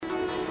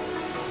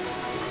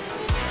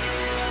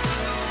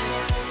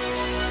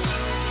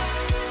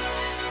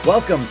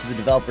Welcome to the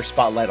Developer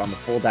Spotlight on the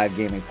Full Dive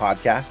Gaming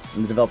Podcast.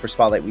 In the Developer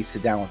Spotlight, we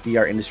sit down with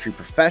VR industry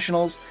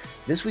professionals.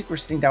 This week, we're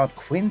sitting down with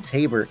Quinn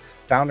Tabor,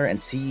 founder and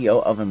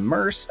CEO of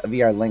Immerse, a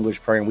VR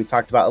language program we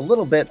talked about a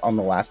little bit on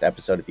the last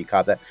episode, if you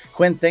caught that.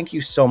 Quinn, thank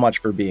you so much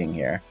for being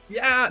here.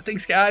 Yeah,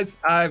 thanks, guys.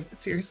 I've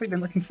seriously been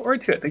looking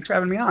forward to it. Thanks for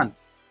having me on.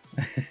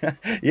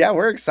 Yeah,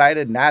 we're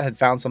excited. Nat had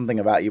found something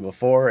about you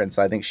before, and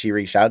so I think she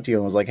reached out to you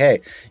and was like,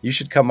 hey, you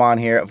should come on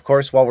here. Of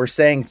course, while we're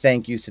saying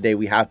thank yous today,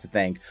 we have to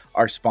thank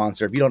our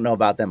sponsor. If you don't know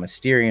about them,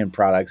 Asterion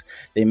Products,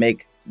 they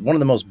make one of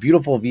the most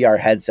beautiful VR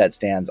headset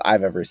stands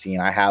I've ever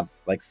seen. I have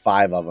like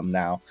 5 of them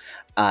now.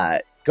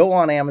 Go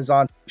on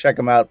Amazon, check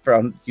them out.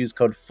 Use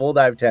code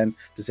FULLDIVE10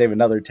 to save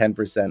another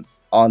 10%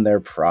 on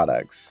their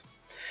products.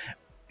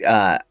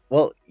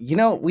 Well, you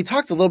know, we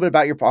talked a little bit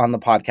about you on the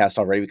podcast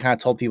already. We kind of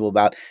told people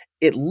about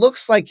it.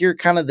 Looks like you're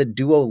kind of the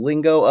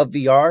Duolingo of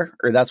VR,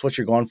 or that's what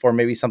you're going for,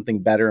 maybe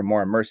something better and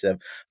more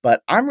immersive.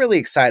 But I'm really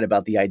excited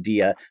about the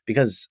idea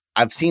because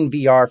I've seen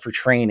VR for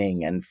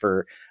training and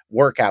for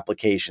work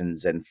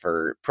applications and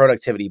for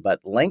productivity,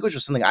 but language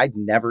was something I'd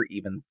never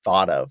even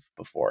thought of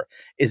before.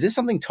 Is this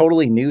something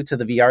totally new to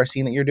the VR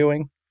scene that you're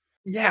doing?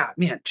 Yeah,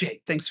 man,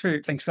 Jay, thanks for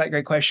that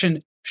great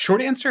question.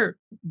 Short answer,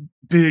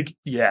 big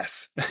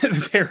yes.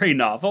 Very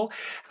novel.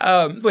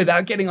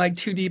 Without getting like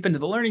too deep into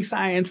the learning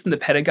science and the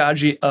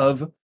pedagogy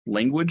of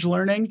language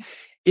learning,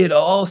 it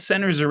all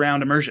centers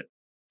around immersion.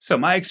 So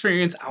my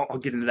experience, I'll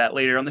get into that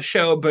later on the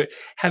show, but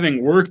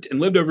having worked and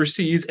lived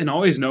overseas and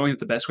always knowing that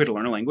the best way to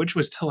learn a language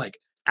was to like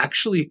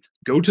actually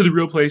go to the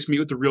real place, meet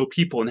with the real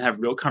people and have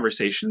real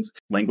conversations.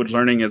 Language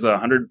learning is a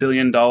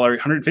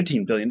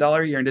 $115 billion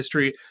a year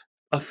industry.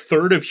 A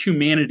third of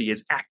humanity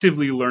is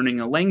actively learning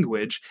a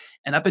language.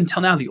 And up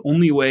until now, the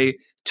only way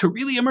to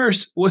really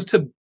immerse was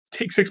to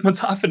take 6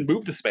 months off and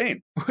move to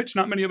Spain, which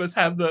not many of us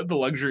have the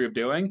luxury of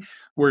doing.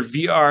 Where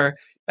VR,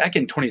 back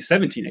in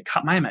 2017, it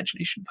caught my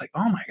imagination. Like,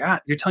 oh my God,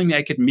 you're telling me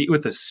I could meet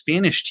with a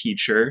Spanish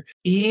teacher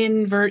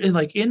in the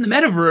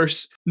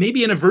metaverse,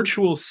 maybe in a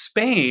virtual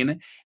Spain,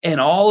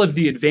 and all of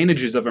the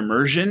advantages of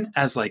immersion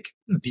as like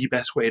the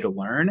best way to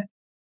learn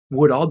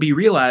would all be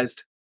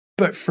realized,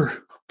 but for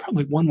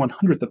probably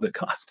 1/100th of the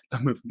cost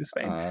of moving to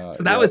Spain.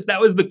 So that was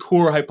the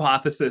core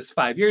hypothesis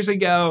 5 years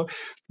ago.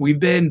 We've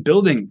been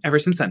building ever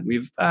since then.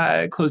 We've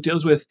closed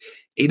deals with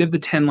 8 of the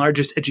 10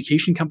 largest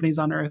education companies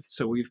on earth.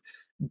 So we've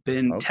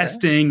been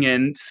testing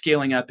and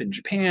scaling up in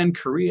Japan,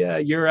 Korea,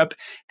 Europe.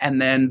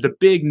 And then the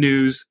big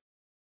news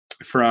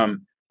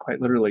from quite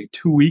literally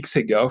 2 weeks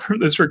ago from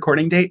this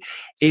recording date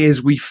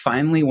is we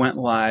finally went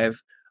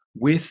live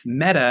with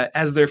Meta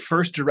as their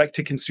first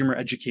direct-to-consumer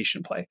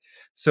education play.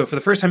 So for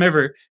the first time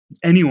ever,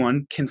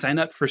 anyone can sign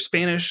up for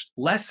Spanish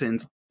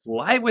lessons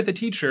live with a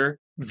teacher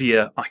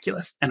via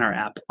Oculus and our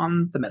app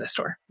on the Meta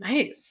Store.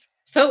 Nice.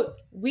 So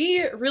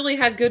we really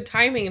had good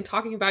timing in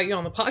talking about you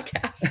on the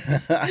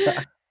podcast.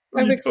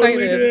 I'm excited.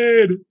 Totally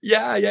did.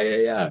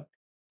 Yeah.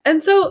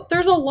 And so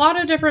there's a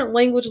lot of different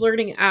language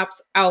learning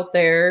apps out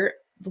there.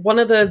 One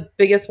of the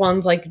biggest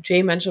ones, like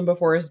Jay mentioned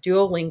before, is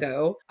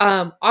Duolingo.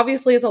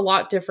 Obviously, it's a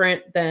lot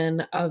different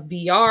than a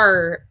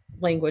VR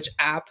language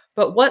app,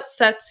 but what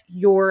sets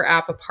your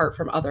app apart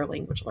from other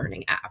language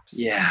learning apps?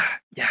 Yeah,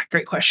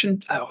 great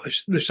question. Oh,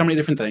 there's so many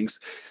different things.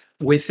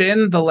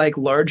 Within the like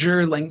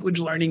larger language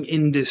learning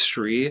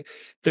industry,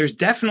 there's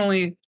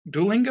definitely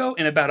Duolingo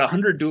and about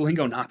 100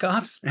 Duolingo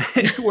knockoffs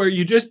where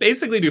you just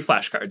basically do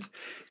flashcards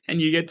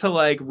and you get to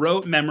like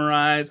rote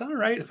memorize. All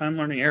right, if I'm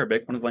learning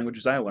Arabic, one of the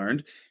languages I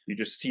learned, you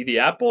just see the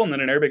apple and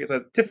then in Arabic it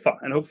says tifa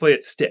and hopefully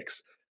it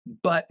sticks.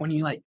 But when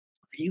you like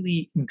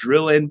really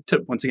drill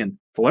into, once again,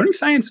 the learning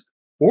science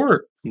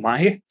or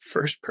my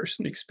first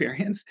person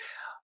experience,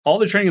 all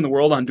the training in the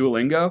world on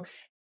Duolingo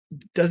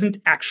doesn't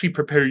actually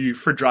prepare you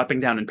for dropping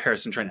down in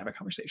Paris and trying to have a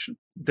conversation.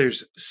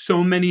 There's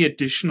so many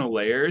additional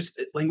layers.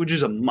 Language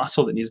is a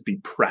muscle that needs to be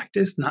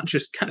practiced, not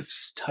just kind of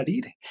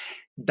studied.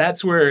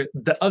 That's where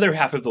the other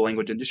half of the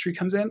language industry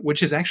comes in,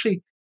 which is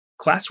actually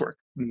classwork,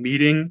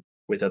 meeting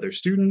with other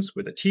students,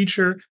 with a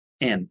teacher,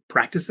 and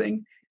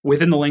practicing.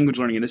 Within the language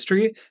learning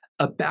industry,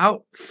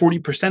 about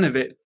 40% of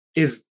it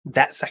is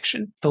that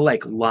section, the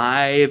like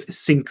live,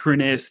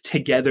 synchronous,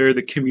 together,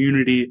 the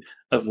community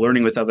of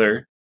learning with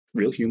other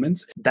real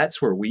humans.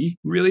 That's where we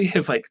really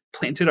have like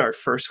planted our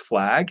first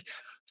flag.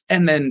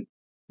 And then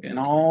in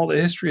all the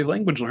history of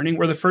language learning,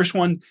 we're the first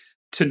one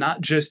to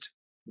not just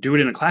do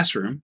it in a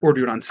classroom or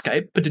do it on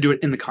Skype, but to do it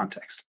in the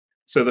context.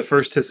 So the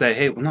first to say,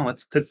 hey, well, no,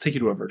 let's take you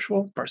to a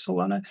virtual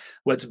Barcelona.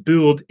 Let's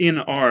build in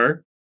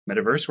our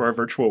metaverse or our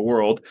virtual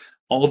world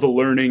all the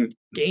learning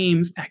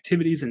games,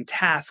 activities, and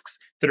tasks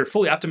that are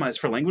fully optimized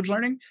for language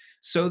learning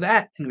so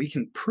that, and we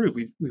can prove,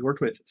 we worked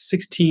with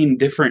 16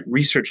 different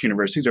research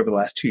universities over the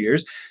last 2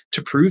 years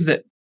to prove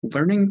that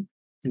learning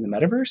in the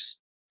metaverse,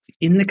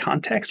 in the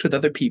context with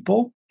other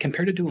people,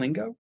 compared to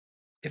Duolingo,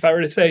 if I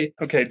were to say,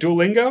 okay,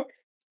 Duolingo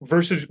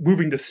versus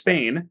moving to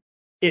Spain,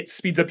 it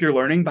speeds up your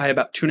learning by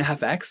about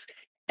 2.5x.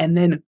 And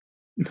then,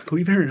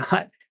 believe it or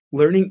not,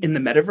 learning in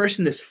the metaverse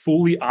in this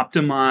fully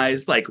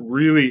optimized, like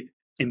really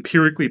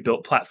empirically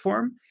built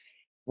platform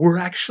were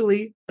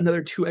actually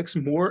another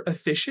 2x more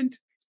efficient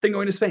than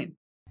going to Spain.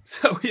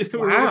 So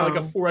we're like a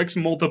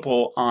 4x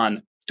multiple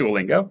on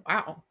Duolingo.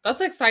 Wow, that's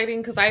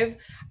exciting because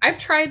I've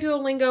tried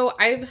Duolingo.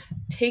 I've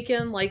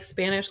taken like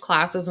Spanish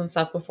classes and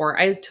stuff before.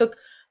 I took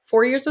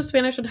 4 years of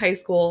Spanish in high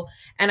school,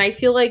 and I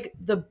feel like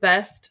the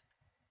best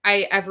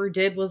I ever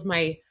did was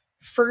my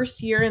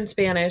first year in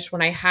Spanish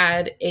when I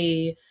had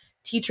a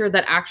teacher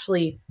that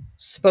actually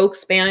spoke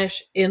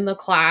Spanish in the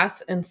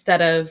class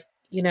instead of,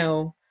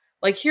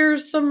 like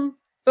here's some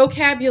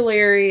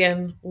vocabulary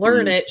and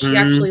learn it. She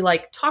actually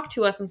like talked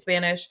to us in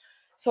Spanish.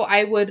 So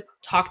I would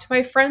talk to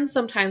my friends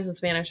sometimes in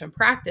Spanish and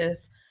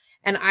practice.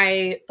 And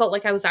I felt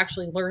like I was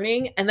actually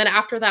learning. And then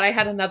after that, I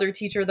had another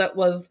teacher that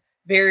was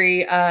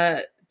very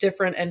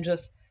different and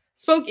just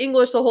spoke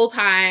English the whole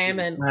time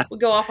and would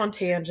go off on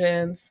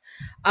tangents.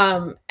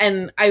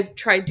 And I've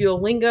tried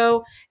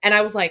Duolingo and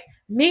I was like,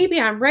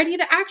 maybe I'm ready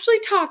to actually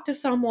talk to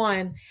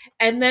someone.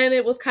 And then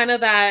it was kind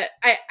of that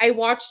I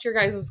watched your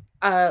guys'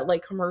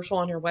 like commercial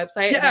on your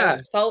website. And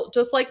I felt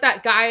just like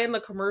that guy in the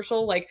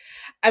commercial, like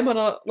I'm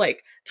gonna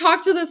like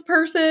talk to this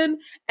person.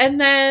 And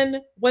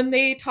then when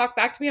they talk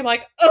back to me, I'm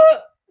like,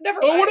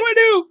 never mind. What do I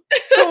do?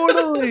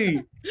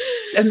 Totally.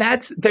 And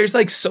there's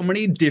like so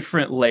many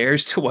different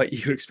layers to what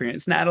you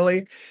experience,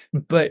 Natalie.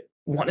 But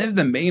one of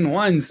the main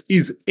ones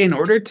is in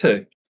order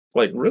to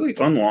like really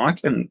unlock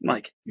and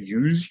like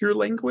use your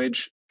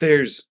language,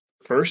 there's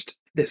first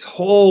this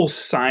whole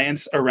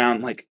science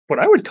around like what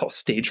I would call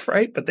stage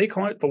fright, but they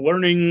call it the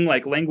learning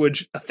like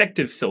language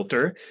affective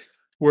filter,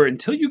 where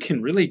until you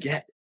can really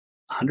get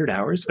 100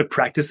 hours of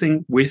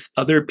practicing with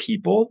other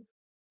people,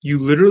 you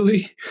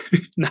literally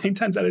 9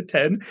 times out of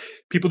 10,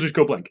 people just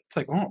go blank. It's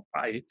like, oh,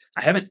 I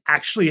haven't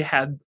actually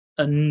had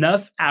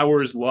enough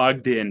hours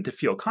logged in to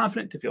feel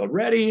confident, to feel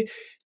ready.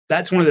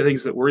 That's one of the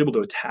things that we're able to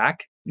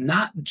attack,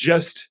 not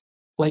just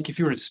like if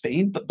you were in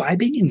Spain, but by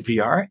being in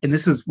VR. And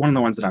this is one of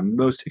the ones that I'm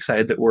most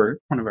excited that one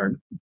of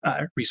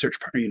our research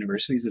partner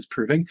universities is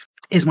proving,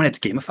 is when it's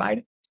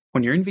gamified.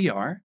 When you're in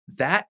VR,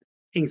 that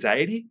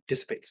anxiety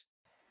dissipates.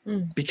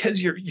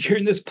 Because you're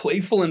in this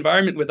playful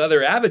environment with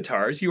other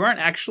avatars. You aren't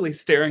actually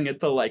staring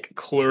at the like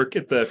clerk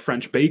at the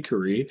French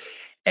bakery.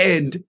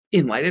 And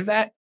in light of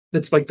that,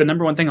 that's like the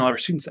number one thing I'll ever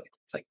students say.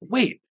 It's like,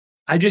 wait,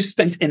 I just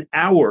spent an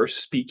hour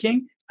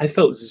speaking. I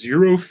felt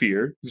zero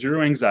fear,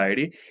 zero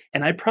anxiety.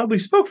 And I probably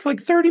spoke for like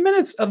 30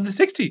 minutes of the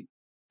 60.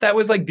 That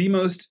was like the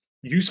most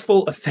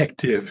useful,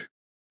 effective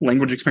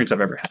language experience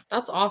I've ever had.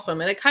 That's awesome.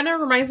 And it kind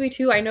of reminds me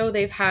too, I know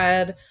they've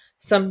had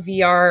some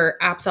VR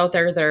apps out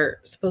there that are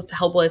supposed to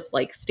help with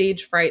like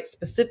stage fright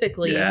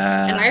specifically.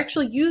 Yeah. And I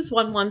actually used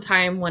one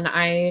time when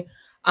I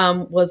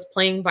was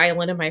playing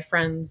violin in my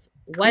friend's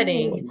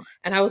wedding.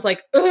 And I was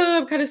like,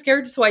 I'm kind of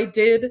scared. So I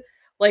did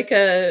like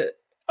a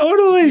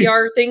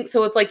VR thing.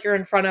 So it's like you're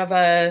in front of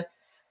a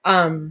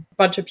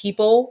bunch of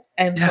people.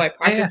 And so I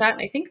practiced that.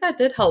 And I think that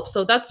did help.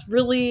 So that's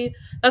really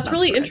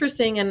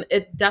interesting. And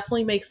it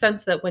definitely makes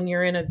sense that when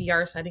you're in a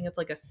VR setting, it's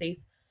like a safe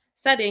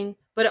setting,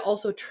 but it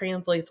also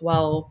translates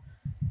well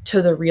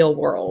to the real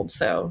world.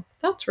 So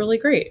that's really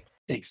great.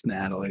 Thanks,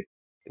 Natalie.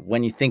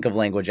 When you think of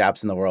language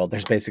apps in the world,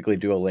 there's basically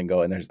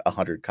Duolingo and there's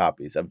 100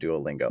 copies of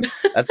Duolingo.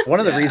 That's one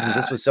of the reasons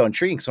this was so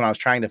intriguing. So when I was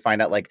trying to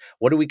find out, like,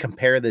 what do we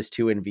compare this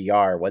to in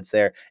VR? What's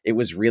there? It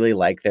was really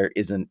like there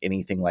isn't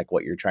anything like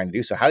what you're trying to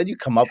do. So how did you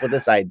come up with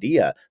this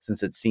idea,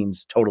 since it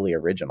seems totally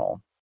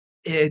original?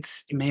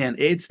 It's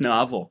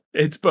novel.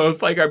 It's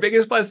both like our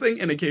biggest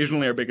blessing and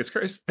occasionally our biggest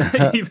curse.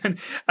 Even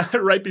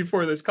right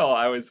before this call,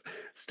 I was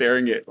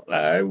staring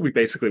at, we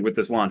basically with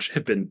this launch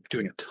have been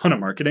doing a ton of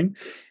marketing.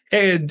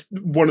 And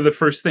one of the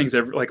first things,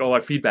 like all our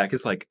feedback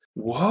is like,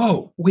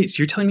 whoa, wait, so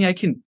you're telling me I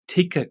can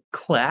take a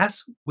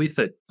class with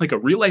a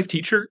real life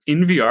teacher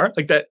in VR?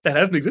 Like that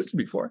hasn't existed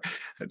before.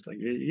 It's like,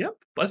 yep,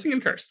 blessing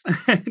and curse.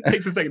 It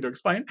takes a second to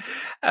explain.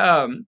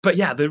 But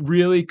yeah, the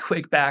really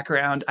quick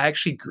background, I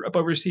actually grew up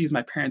overseas.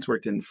 My parents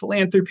worked in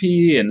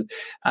philanthropy and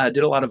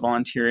did a lot of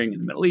volunteering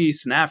in the Middle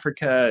East and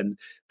Africa and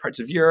parts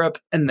of Europe.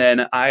 And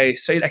then I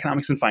studied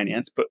economics and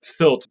finance, but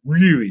felt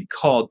really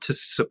called to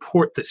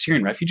support the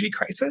Syrian refugee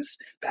crisis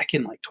back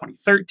in like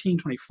 2013,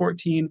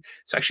 2014.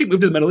 So I actually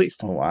moved to the Middle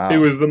East. Oh, wow. It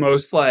was the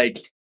most like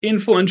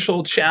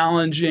influential,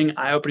 challenging,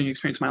 eye-opening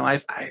experience of my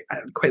life. I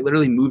quite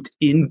literally moved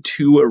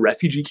into a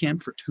refugee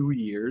camp for 2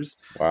 years.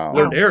 Wow.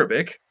 Learned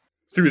Arabic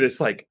through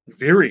this like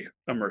very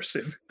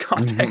immersive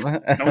context.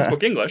 No one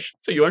spoke English,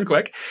 so you learn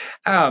quick.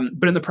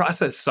 But in the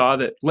process saw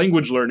that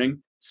language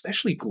learning,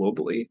 especially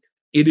globally,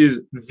 it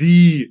is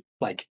the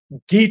like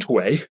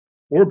gateway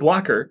or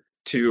blocker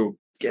to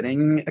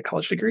getting a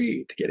college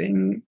degree, to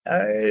getting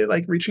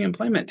like reaching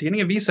employment, to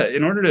getting a visa.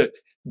 In order to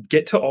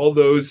get to all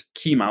those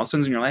key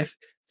milestones in your life,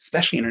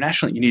 especially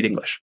internationally, you need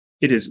English.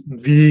 It is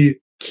the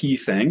key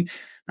thing.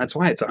 That's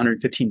why it's a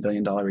 $115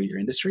 billion a year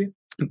industry.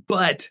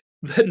 But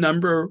the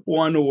number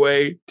one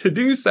way to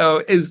do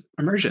so is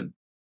immersion.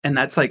 And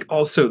that's like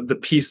also the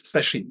piece,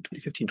 especially in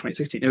 2015,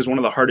 2016, it was one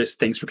of the hardest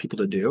things for people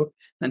to do. And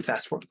then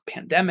fast forward to the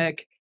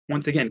pandemic,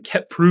 once again,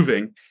 kept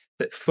proving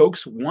that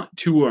folks want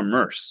to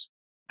immerse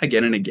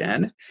again and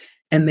again.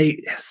 And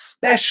they,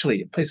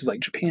 especially places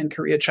like Japan,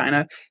 Korea,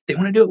 China, they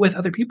want to do it with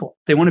other people.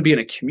 They want to be in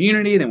a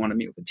community. They want to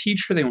meet with a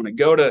teacher. They want to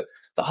go to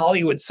the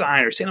Hollywood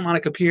sign or Santa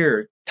Monica Pier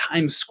or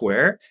Times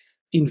Square.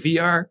 In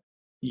VR,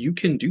 you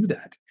can do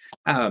that.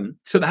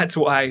 So that's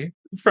why,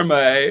 from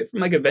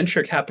like a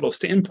venture capital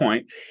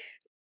standpoint,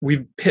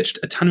 we've pitched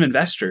a ton of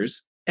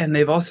investors, and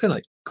they've all said,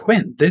 like,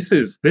 Quinn, this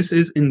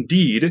is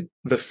indeed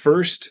the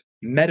first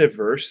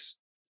metaverse,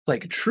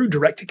 like true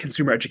direct to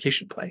consumer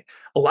education play.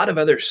 A lot of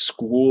other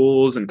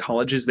schools and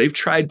colleges, they've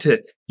tried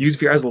to use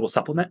VR as a little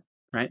supplement,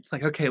 right? It's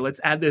like, okay,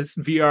 let's add this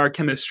VR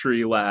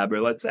chemistry lab,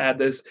 or let's add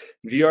this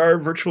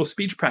VR virtual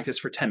speech practice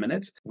for 10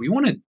 minutes. We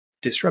want to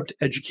disrupt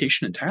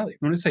education entirely.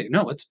 We want to say,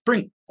 no, let's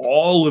bring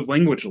all of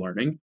language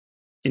learning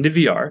into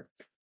VR.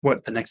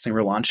 What the next thing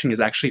we're launching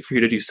is actually for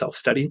you to do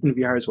self-study in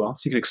VR as well.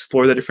 So you can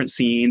explore the different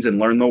scenes and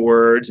learn the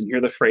words and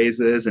hear the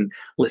phrases and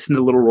listen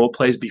to little role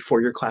plays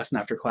before your class and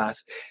after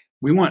class.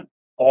 We want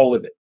all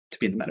of it to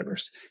be in the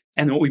metaverse.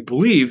 And what we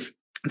believe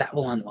that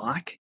will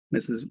unlock,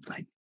 this is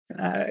like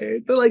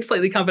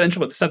slightly confidential,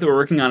 but the stuff that we're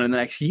working on in the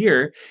next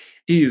year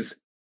is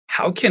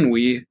how can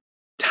we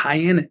tie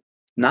in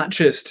not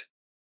just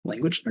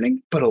language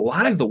learning, but a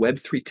lot of the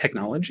Web3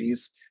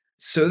 technologies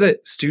so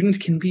that students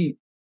can be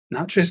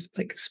not just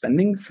like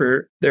spending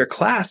for their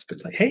class,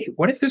 but like, hey,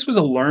 what if this was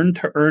a learn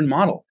to earn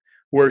model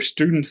where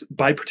students,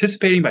 by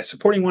participating, by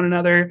supporting one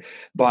another,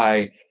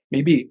 by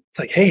maybe it's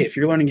like, hey, if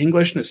you're learning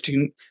English and a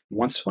student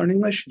wants to learn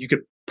English, you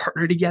could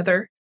partner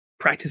together,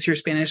 practice your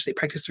Spanish, they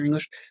practice their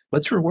English.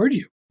 Let's reward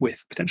you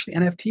with potentially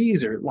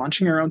NFTs or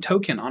launching our own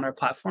token on our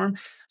platform.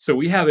 So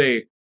we have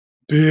a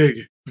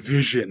big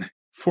vision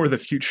for the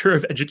future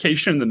of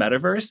education in the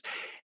metaverse.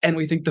 And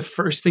we think the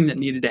first thing that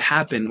needed to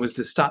happen was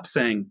to stop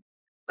saying,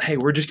 hey,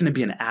 we're just going to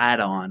be an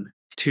add-on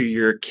to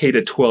your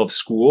K-12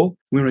 school.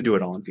 We want to do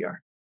it all in VR.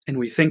 And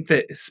we think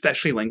that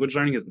especially language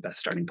learning is the best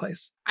starting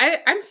place.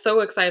 I'm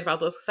so excited about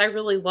this because I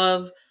really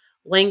love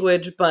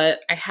language, but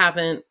I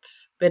haven't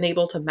been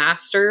able to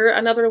master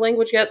another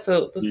language yet.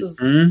 So this is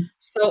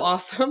so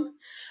awesome.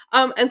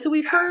 And so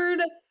we've heard,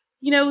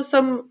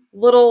 some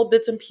little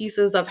bits and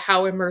pieces of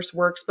how Immerse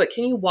works, but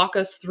can you walk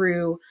us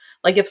through,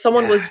 like if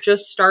someone was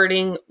just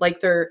starting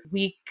like their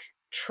week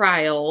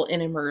trial in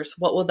Immerse,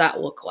 what would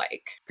that look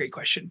like? Great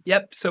question.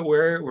 Yep. So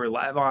we're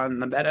live on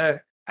the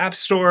Meta App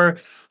Store.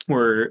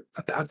 We're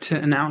about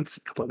to announce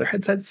a couple other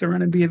headsets that are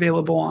going to be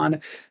available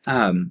on.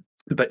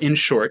 But in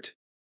short,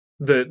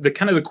 the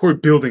kind of the core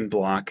building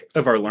block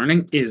of our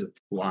learning is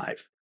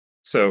live.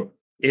 So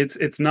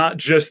it's not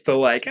just the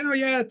like, oh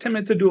yeah, 10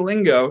 minutes of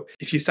Duolingo.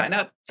 If you sign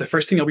up, the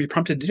first thing you'll be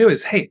prompted to do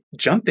is, hey,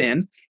 jump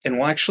in and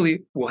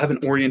we'll have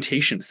an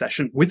orientation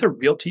session with a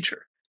real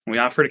teacher. We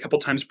offer it a couple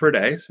times per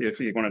day. So if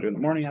you want to do it in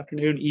the morning,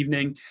 afternoon,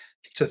 evening,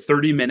 it's a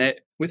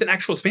 30-minute with an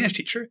actual Spanish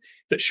teacher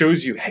that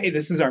shows you, hey,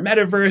 this is our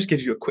metaverse,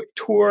 gives you a quick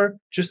tour,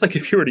 just like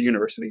if you were at a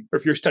university or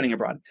if you're studying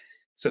abroad.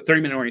 So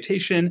 30-minute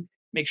orientation,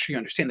 make sure you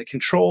understand the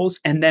controls.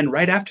 And then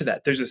right after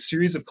that, there's a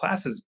series of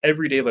classes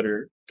every day that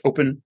are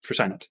open for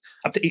signups,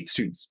 up to 8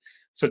 students.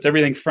 So it's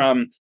everything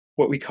from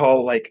what we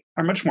call like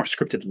our much more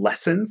scripted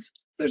lessons.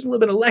 There's a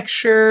little bit of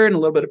lecture and a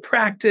little bit of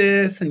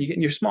practice, and you get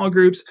in your small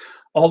groups,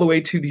 all the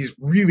way to these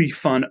really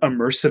fun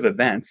immersive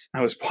events.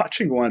 I was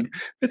watching one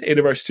with 8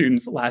 of our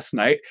students last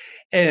night,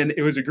 and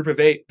it was a group of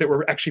 8 that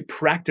were actually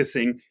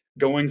practicing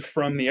going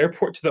from the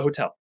airport to the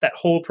hotel. That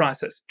whole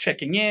process,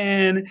 checking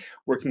in,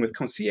 working with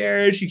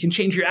concierge. You can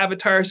change your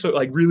avatar so it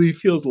like really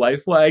feels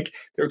lifelike.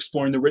 They're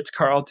exploring the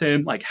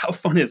Ritz-Carlton. Like, how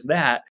fun is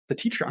that? The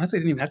teacher honestly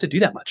didn't even have to do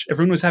that much.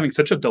 Everyone was having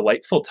such a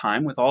delightful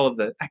time with all of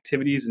the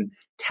activities and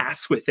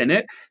tasks within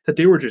it that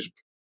they were just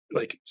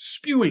like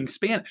spewing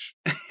Spanish.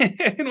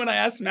 And when I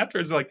asked him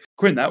afterwards, like,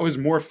 Quinn, that was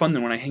more fun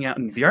than when I hang out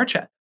in VR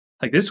chat.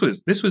 Like this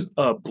was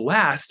a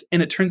blast.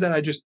 And it turns out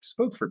I just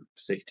spoke for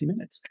 60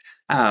 minutes.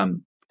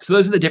 So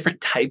those are the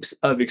different types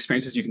of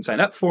experiences you can sign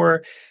up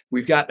for.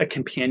 We've got a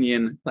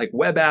companion like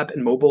web app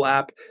and mobile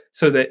app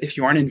so that if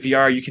you aren't in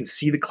VR, you can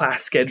see the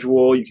class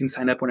schedule. You can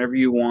sign up whenever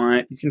you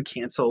want. You can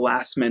cancel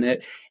last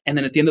minute. And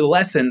then at the end of the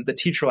lesson, the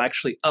teacher will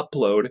actually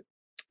upload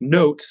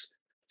notes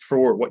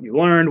for what you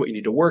learned, what you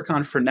need to work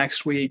on for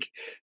next week.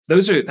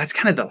 That's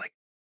kind of the like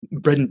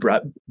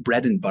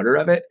bread and butter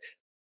of it.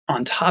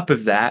 On top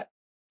of that,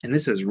 and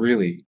this is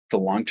really the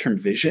long-term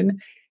vision,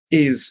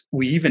 is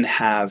we even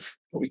have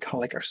what we call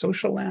like our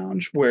social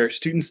lounge, where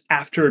students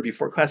after or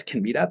before class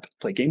can meet up,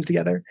 play games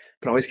together,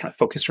 but always kind of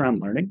focused around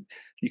learning.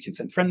 You can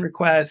send friend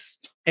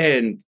requests.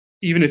 And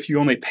even if you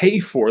only pay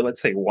for,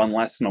 let's say, 1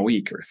 lesson a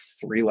week or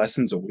 3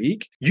 lessons a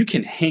week, you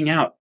can hang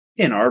out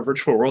in our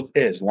virtual world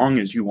as long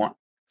as you want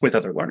with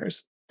other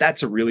learners.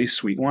 That's a really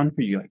sweet one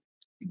where you like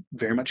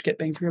very much get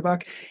bang for your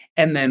buck.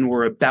 And then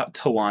we're about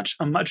to launch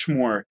a much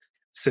more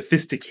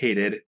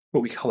sophisticated,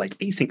 what we call like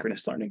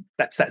asynchronous learning.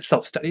 That's that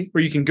self-study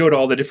where you can go to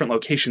all the different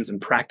locations and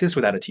practice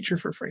without a teacher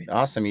for free.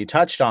 Awesome. You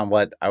touched on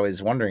what I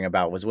was wondering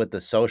about was with the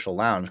social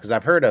lounge, because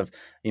I've heard of,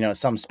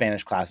 some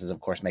Spanish classes,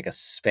 of course, make a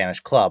Spanish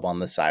club on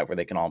the side where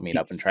they can all meet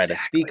up and try to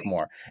speak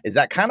more. Is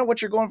that kind of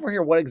what you're going for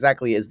here? What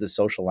exactly is the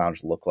social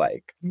lounge look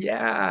like?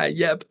 Yeah.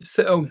 Yep.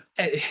 So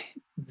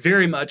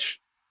very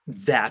much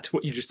that,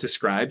 what you just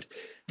described.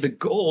 The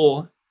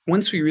goal,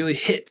 once we really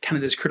hit kind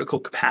of this critical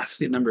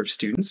capacity number of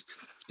students,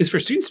 is for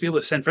students to be able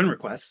to send friend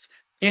requests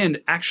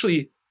and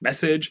actually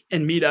message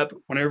and meet up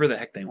whenever the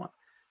heck they want.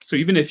 So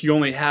even if you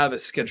only have a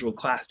scheduled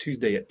class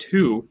Tuesday at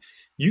 2,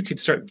 you could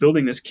start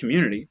building this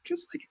community,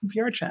 just like in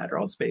VRChat or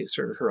Altspace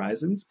or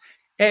Horizons,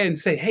 and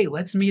say, hey,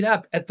 let's meet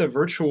up at the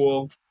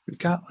virtual, we've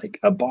got like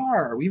a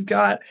bar, we've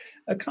got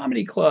a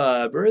comedy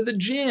club or the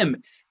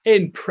gym,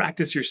 and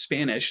practice your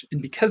Spanish.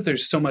 And because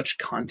there's so much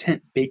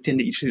content baked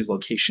into each of these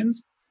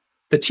locations,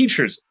 the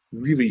teacher's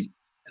really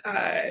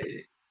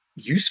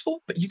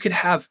useful, but you could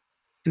have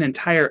an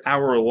entire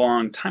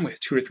hour-long time with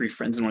 2 or 3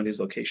 friends in one of these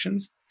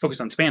locations, focus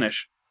on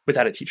Spanish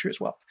without a teacher as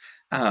well.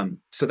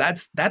 So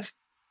that's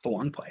the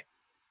long play.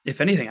 If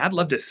anything, I'd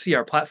love to see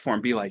our platform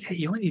be like, hey,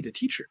 you only need a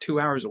teacher 2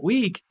 hours a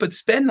week, but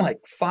spend like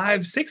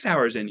 5-6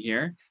 hours in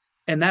here,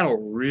 and that'll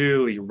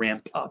really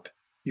ramp up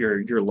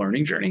your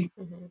learning journey.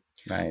 Mm-hmm.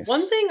 Nice.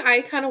 One thing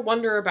I kind of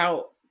wonder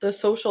about the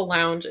social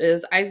lounge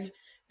is I've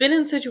been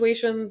in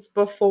situations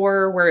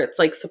before where it's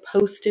like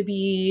supposed to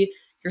be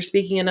you're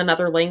speaking in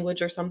another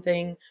language or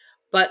something,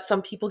 but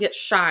some people get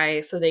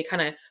shy, so they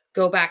kind of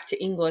go back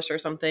to English or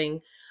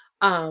something.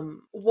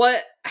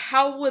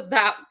 How would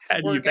that How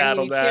do you work?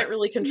 battle you that? can't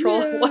really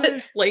control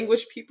what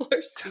language people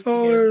are speaking.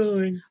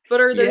 Totally.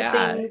 But are there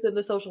Yeah. things in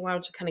the social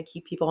lounge to kind of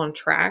keep people on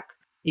track?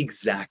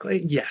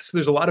 Exactly. Yes.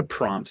 There's a lot of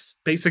prompts.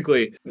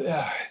 Basically,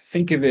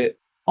 think of it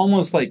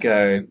almost like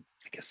a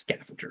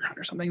scavenger hunt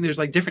or something. There's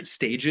like different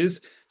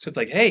stages. So it's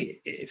like, hey,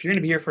 if you're going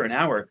to be here for an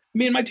hour,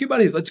 me and my 2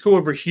 buddies, let's go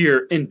over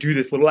here and do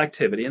this little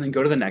activity and then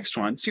go to the next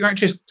one. So you aren't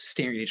just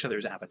staring at each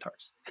other's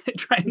avatars,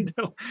 trying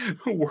to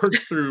work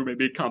through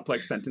maybe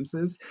complex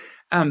sentences.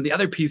 The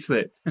other piece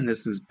and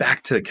this is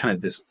back to kind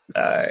of this,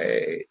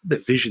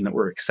 the vision that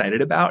we're excited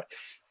about,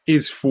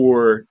 is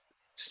for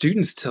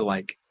students to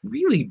like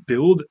really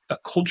build a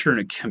culture and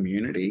a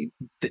community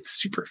that's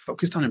super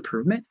focused on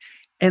improvement,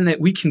 and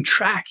that we can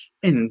track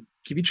and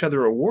give each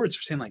other awards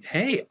for saying like,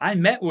 hey, I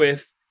met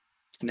with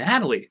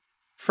Natalie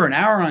for an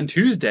hour on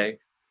Tuesday,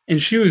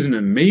 and she was an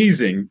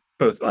amazing,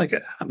 both like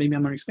maybe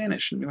I'm learning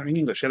Spanish and learning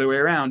English, the other way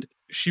around.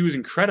 She was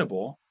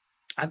incredible.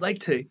 I'd like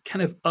to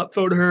kind of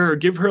upvote her or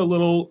give her a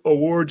little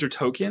awards or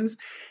tokens.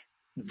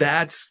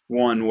 That's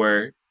one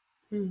where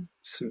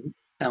some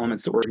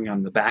elements that we're working on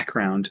in the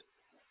background,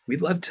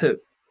 we'd love to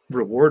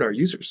reward our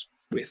users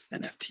with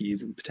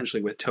NFTs and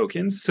potentially with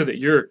tokens so that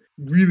you're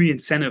really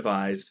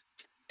incentivized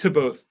to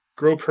both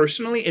grow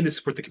personally and to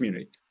support the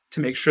community, to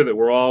make sure that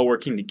we're all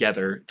working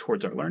together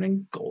towards our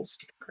learning goals.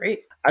 Great.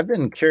 I've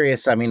been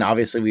curious. I mean,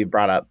 obviously you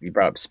brought up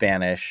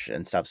Spanish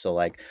and stuff. So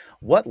like,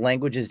 what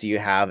languages do you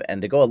have?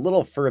 And to go a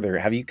little further,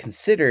 have you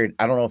considered,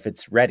 I don't know if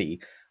it's ready,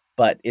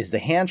 but is the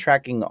hand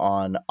tracking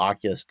on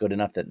Oculus good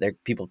enough that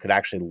people could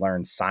actually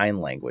learn sign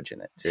language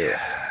in it too?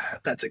 Yeah,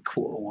 that's a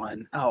cool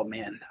one. Oh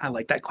man, I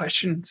like that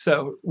question.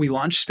 So we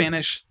launched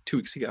Spanish 2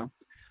 weeks ago.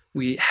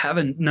 We have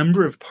a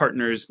number of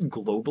partners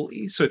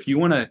globally. So if you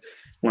want to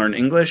learn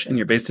English and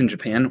you're based in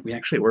Japan, we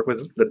actually work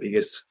with the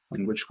biggest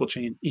language school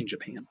chain in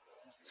Japan.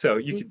 So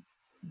you could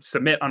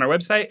submit on our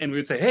website and we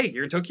would say, hey,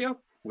 you're in Tokyo,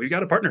 we've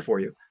got a partner for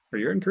you. Or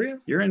you're in Korea,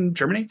 you're in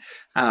Germany.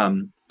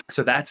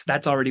 So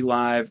that's already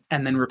live.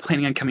 And then we're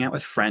planning on coming out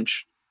with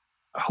French,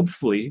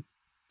 hopefully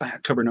by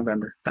October,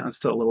 November. That's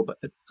still a little bit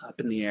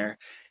up in the air.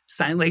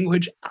 Sign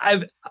language,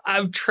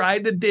 I've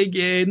tried to dig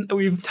in.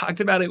 We've talked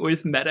about it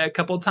with Meta a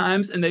couple of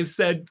times, and they've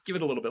said, give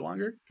it a little bit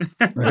longer.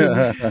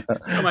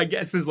 So my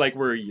guess is like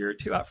we're a year or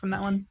 2 out from that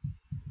one.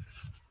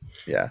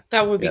 Yeah.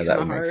 That would be kind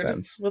of hard. Make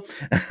sense.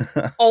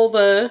 With all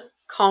the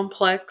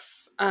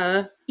complex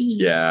hand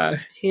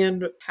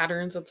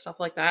patterns and stuff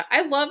like that.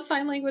 I love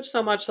sign language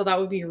so much, so that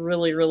would be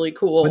really, really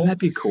cool. Wouldn't that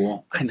be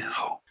cool? I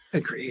know.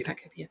 Agreed. That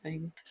could be a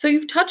thing. So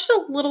you've touched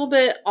a little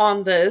bit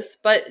on this,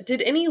 but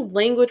did any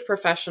language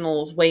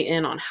professionals weigh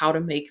in on how to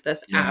make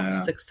this app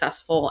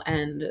successful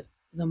and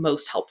the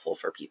most helpful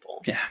for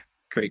people? Yeah,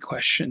 great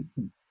question.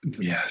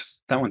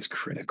 Yes, that one's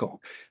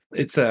critical.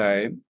 It's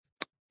a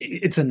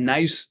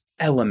nice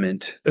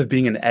element of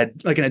being an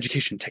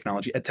education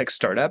technology ed tech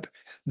startup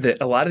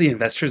that a lot of the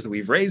investors that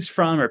we've raised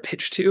from or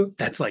pitched to,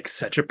 that's like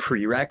such a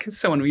prereq.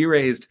 So when we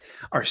raised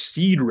our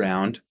seed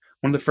round,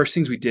 one of the first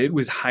things we did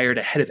was hired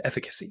a head of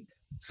efficacy.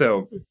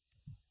 So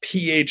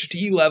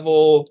PhD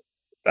level,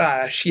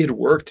 she had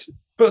worked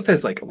both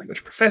as like a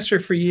language professor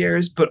for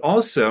years, but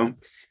also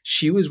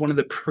she was one of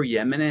the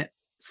preeminent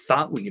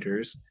thought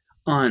leaders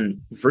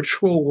on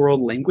virtual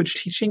world language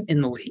teaching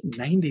in the late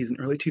 90s and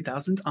early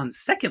 2000s on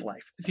Second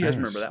Life, if you guys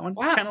remember that one.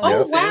 Wow. It's kind of like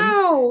Sims.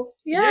 Wow.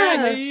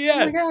 Yeah. Yeah.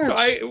 Oh my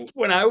gosh. So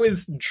when I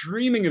was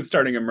dreaming of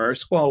starting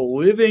Immerse while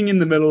living in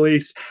the Middle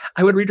East,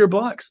 I would read her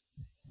blogs.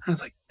 I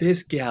was like,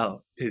 this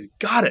gal has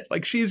got it.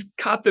 Like, she's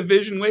caught the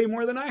vision way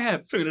more than I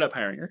have. So we ended up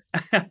hiring her.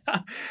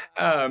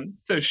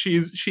 So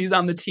she's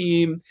on the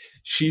team.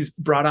 She's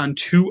brought on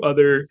 2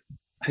 other,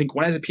 I think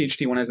one has a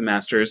PhD, one has a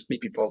master's,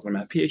 maybe both of them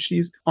have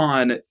PhDs,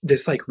 on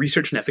this like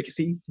research and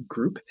efficacy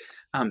group.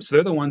 So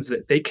they're the ones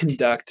that they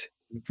conduct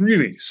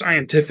really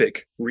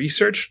scientific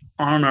research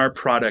on our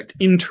product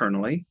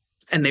internally.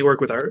 And they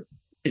work with our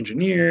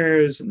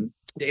engineers and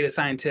data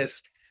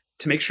scientists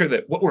to make sure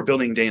that what we're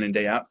building day in and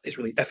day out is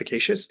really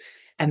efficacious.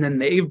 And then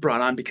they've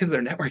brought on, because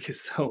their network is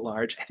so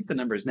large, I think the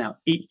number is now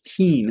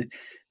 18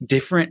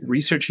 different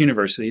research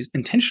universities,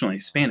 intentionally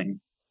spanning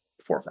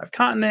 4 or 5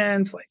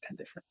 continents, like 10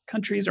 different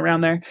countries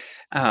around there.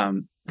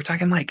 We're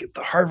talking like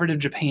the Harvard of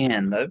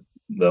Japan,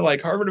 the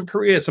like Harvard of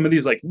Korea, some of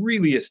these like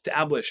really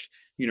established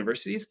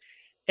universities,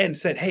 and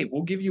said, hey,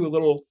 we'll give you a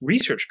little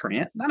research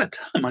grant, not a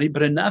ton of money,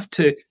 but enough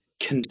to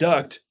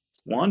conduct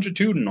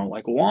longitudinal,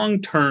 like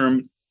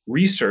long-term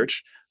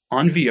research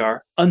on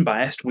VR,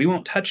 unbiased. We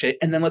won't touch it,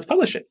 and then let's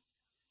publish it.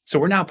 So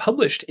we're now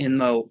published in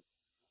the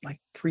like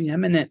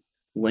preeminent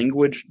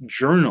language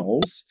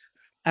journals,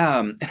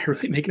 and are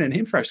really making a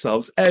name for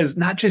ourselves as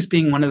not just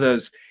being one of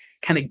those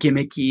kind of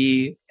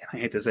gimmicky, I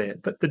hate to say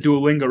it, but the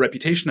Duolingo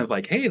reputation of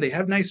like, hey, they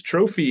have nice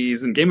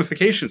trophies and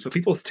gamification, so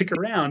people stick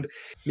around.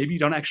 Maybe you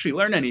don't actually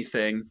learn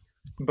anything,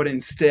 but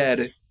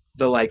instead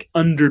the like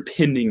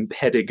underpinning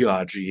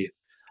pedagogy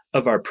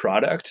of our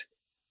product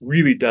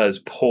really does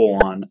pull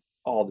on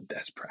all the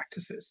best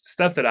practices,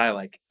 stuff that I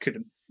like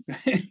could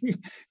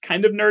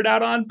kind of nerd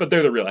out on, but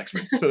they're the real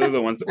experts. So they're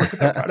the ones that work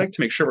with our product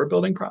to make sure we're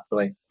building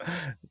properly.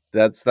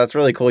 That's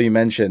really cool. You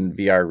mentioned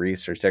VR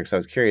research there, because I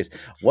was curious,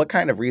 what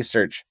kind of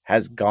research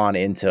has gone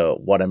into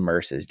what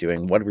Immerse is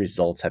doing? What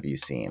results have you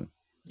seen?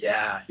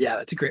 Yeah,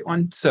 that's a great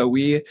one. So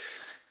we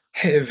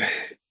have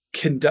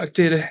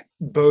conducted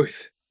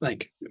both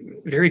like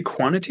very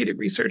quantitative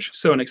research.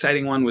 So an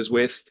exciting one was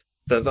with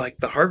the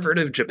Harvard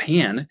of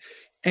Japan,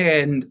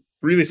 and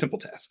really simple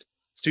test.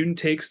 Student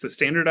takes the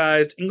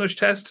standardized English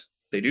test,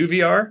 they do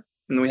VR,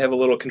 and then we have a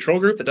little control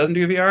group that doesn't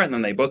do VR, and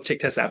then they both take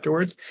tests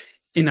afterwards.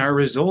 And our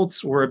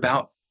results were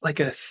about like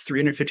a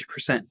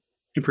 350%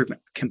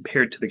 improvement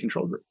compared to the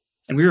control group.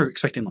 And we were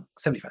expecting like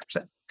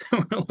 75%.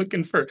 We're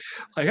looking for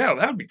like, oh,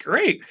 that would be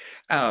great.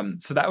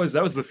 So that was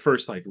the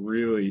first like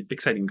really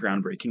exciting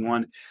groundbreaking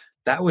one.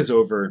 That was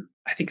over,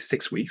 I think,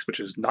 6 weeks, which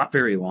is not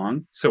very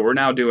long. So we're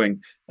now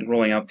doing and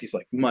rolling out these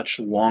like much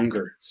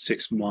longer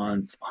 6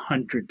 months,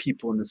 100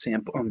 people in the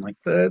sample, like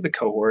the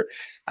cohort.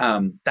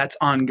 That's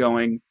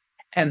ongoing.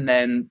 And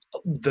then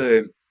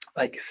the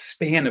like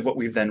span of what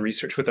we've then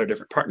researched with our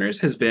different partners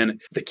has been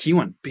the key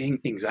one being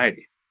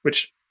anxiety,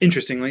 which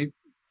interestingly,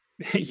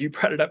 you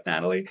brought it up,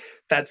 Natalie.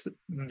 That's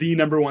the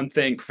number one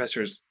thing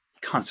professors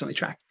constantly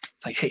track.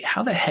 It's like, hey,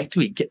 how the heck do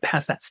we get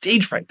past that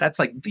stage fright? That's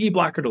like the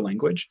blocker to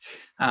language.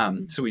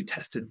 So we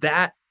tested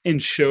that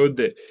and showed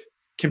that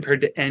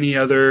compared to any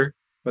other,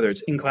 whether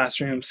it's in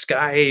classroom,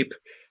 Skype,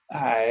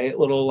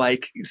 little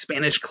like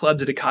Spanish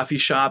clubs at a coffee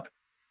shop,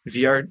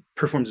 VR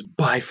performs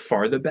by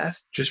far the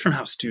best, just from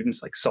how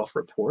students like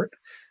self-report.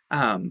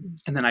 And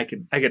then I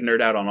could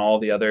nerd out on all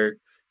the other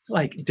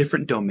like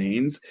different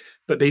domains,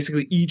 but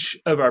basically each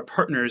of our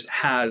partners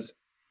has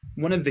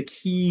one of the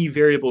key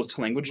variables to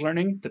language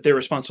learning that they're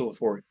responsible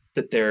for,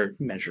 that they're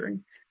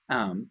measuring.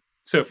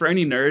 So for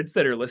any nerds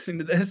that are listening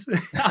to this,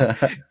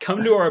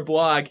 come to our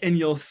blog and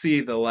you'll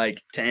see the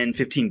like 10,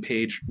 15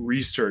 page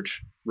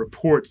research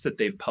reports that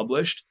they've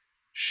published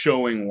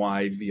showing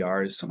why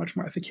VR is so much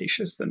more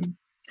efficacious than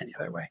any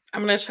other way.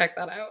 I'm going to check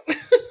that out.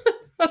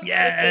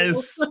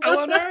 Yes. So cool. I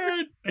love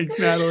it. Thanks,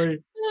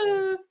 Natalie.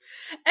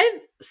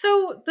 And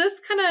so this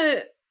kind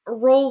of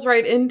rolls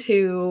right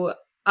into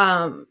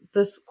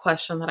this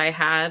question that I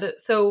had.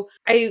 So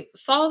I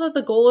saw that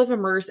the goal of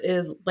Immerse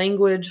is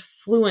language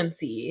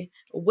fluency.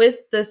 With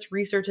this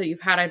research that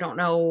you've had, I don't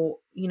know,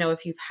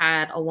 if you've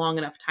had a long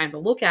enough time to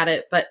look at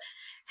it, but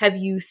have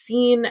you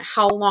seen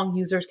how long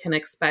users can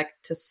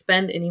expect to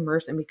spend in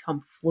Immerse and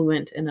become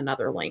fluent in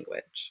another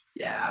language?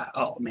 Yeah.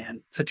 Oh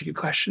man, such a good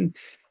question.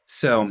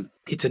 So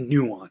it's a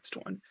nuanced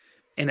one.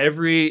 And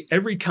every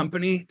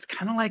company, it's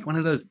kind of like one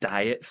of those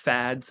diet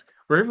fads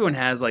where everyone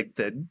has like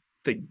the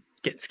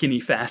get skinny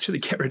fast or the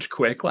get rich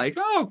quick, like,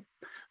 oh,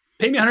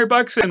 pay me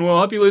 $100 and we'll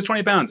help you lose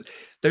 20 pounds.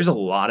 There's a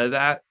lot of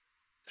that,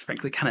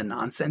 frankly, kind of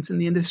nonsense in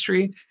the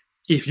industry.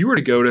 If you were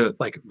to go to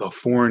like the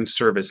Foreign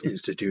Service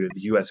Institute of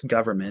the US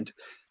government,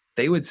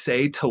 they would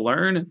say to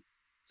learn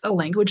a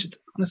language, it's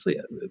honestly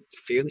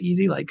fairly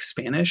easy, like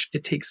Spanish,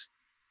 it takes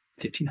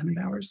 1,500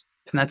 hours.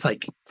 And that's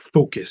like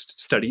focused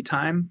study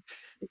time.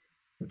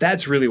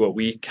 That's really what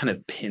we kind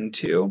of pin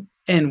to.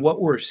 And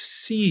what we're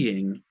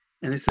seeing,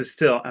 and this is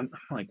still, I'm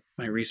like,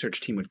 my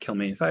research team would kill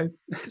me if I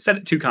said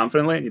it too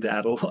confidently. I need to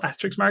add a little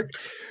asterisk mark.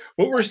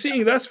 What we're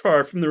seeing thus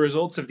far from the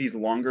results of these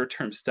longer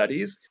term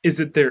studies is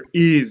that there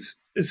is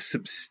a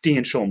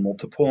substantial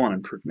multiple on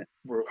improvement.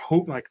 We're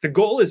the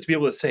goal is to be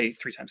able to say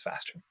 3 times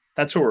faster.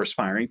 That's what we're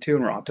aspiring to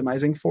and we're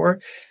optimizing for.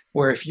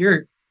 Where if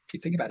you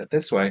think about it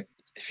this way,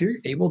 if you're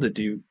able to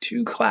do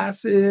 2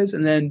 classes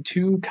and then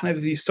 2 kind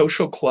of these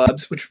social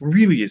clubs, which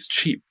really is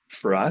cheap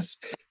for us,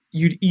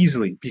 you'd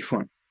easily be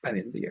fluent by the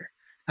end of the year.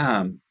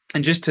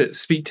 And just to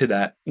speak to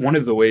that, one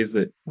of the ways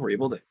that we're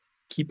able to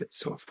keep it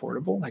so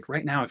affordable, like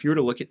right now, if you were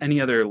to look at any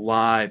other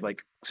live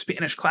like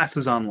Spanish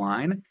classes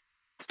online,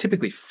 it's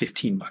typically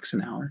 $15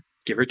 an hour.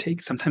 give or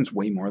take, sometimes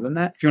way more than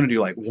that. If you want to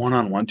do like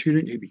one-on-one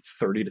tutoring, it'd be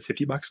 $30 to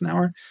 $50 an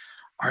hour.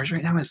 Ours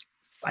right now is,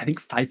 I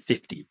think,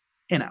 $5.50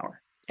 an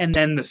hour. And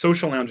then the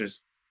social lounge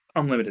is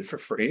unlimited for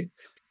free.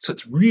 So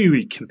it's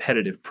really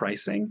competitive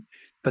pricing.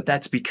 But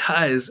that's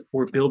because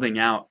we're building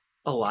out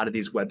a lot of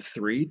these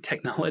Web3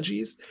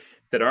 technologies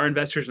that our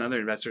investors and other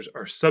investors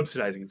are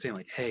subsidizing and saying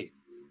like, hey,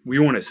 we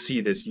want to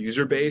see this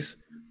user base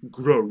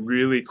grow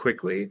really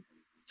quickly.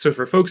 So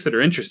for folks that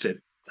are interested,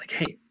 like,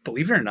 hey,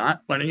 believe it or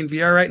not, learning in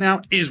VR right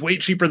now is way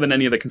cheaper than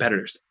any of the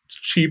competitors. It's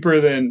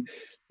cheaper than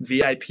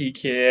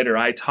VIPKid or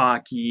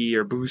italki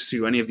or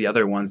Busuu, any of the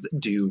other ones that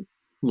do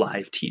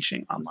live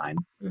teaching online.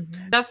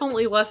 Mm-hmm.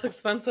 Definitely less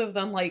expensive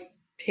than like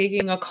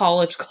taking a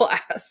college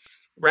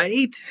class.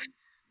 Right?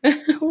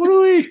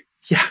 Totally.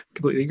 Yeah,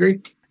 completely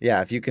agree.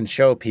 Yeah, if you can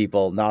show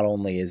people not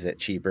only is it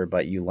cheaper,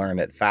 but you learn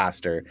it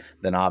faster,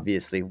 then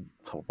obviously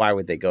why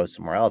would they go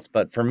somewhere else?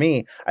 But for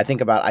me, I think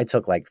about, I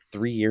took like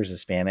 3 years of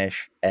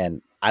Spanish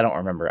and I don't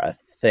remember a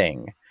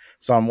thing.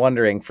 So I'm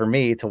wondering, for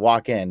me to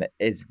walk in,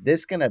 is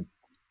this going to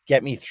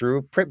get me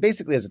through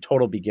basically as a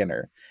total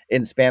beginner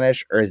in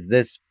Spanish? Or is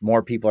this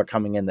more people are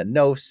coming in that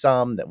know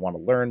some, that want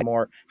to learn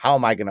more? How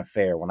am I going to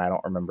fare when I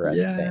don't remember a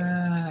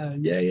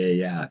thing?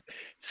 Yeah.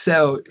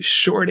 So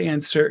short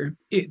answer,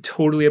 it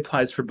totally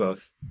applies for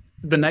both.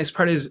 The nice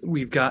part is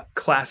we've got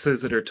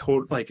classes that are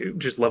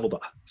just leveled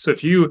off. So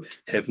if you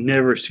have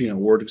never seen a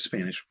word of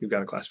Spanish, we've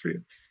got a class for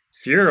you.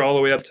 If you're all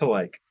the way up to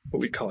like what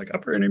we call like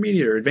upper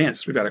intermediate or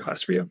advanced, we've got a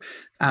class for you.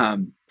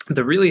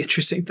 The really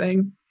interesting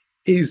thing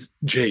is,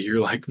 Jay, you're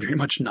like very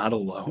much not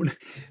alone.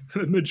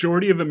 The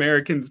majority of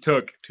Americans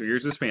took 2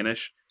 years of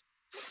Spanish,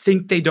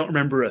 think they don't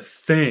remember a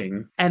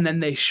thing, and then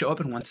they show up,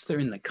 and once they're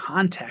in the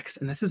context,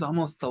 and this is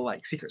almost the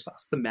like secret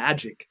sauce, the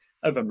magic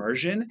of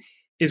immersion,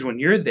 is when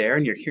you're there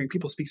and you're hearing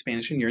people speak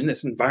Spanish and you're in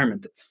this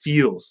environment that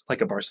feels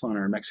like a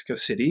Barcelona or Mexico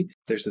City,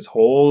 there's this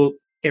whole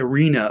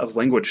arena of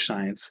language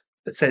science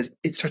that says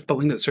it starts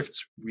bubbling to the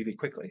surface really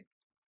quickly.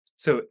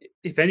 So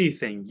if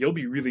anything, you'll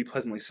be really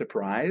pleasantly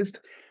surprised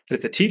that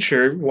if the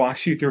teacher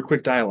walks you through a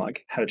quick dialogue,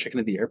 how to check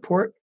into the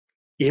airport,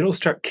 it'll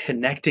start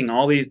connecting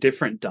all these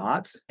different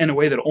dots in a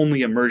way that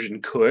only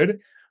immersion could,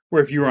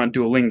 where if you were on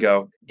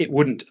Duolingo, it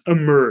wouldn't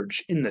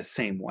emerge in the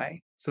same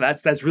way. So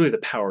that's really the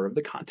power of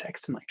the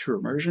context and like true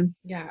immersion.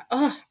 Yeah.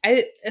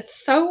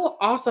 It's so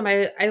awesome.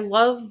 I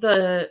love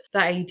the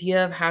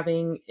idea of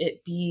having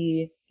it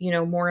be,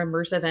 more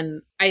immersive.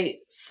 And I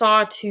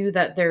saw too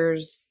that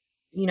there's,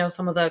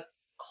 some of the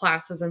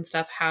classes and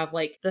stuff have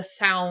like the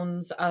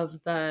sounds of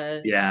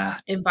the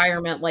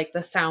environment, like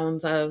the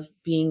sounds of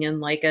being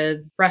in like a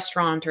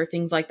restaurant or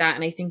things like that.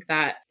 And I think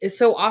that is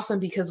so awesome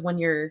because when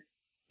you're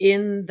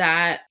in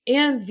that,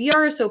 and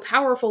VR is so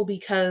powerful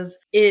because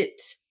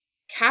it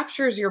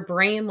captures your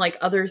brain like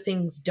other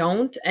things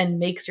don't and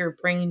makes your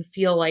brain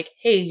feel like,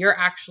 hey, you're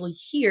actually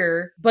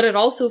here. But it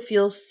also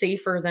feels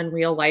safer than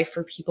real life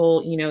for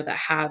people, that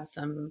have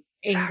some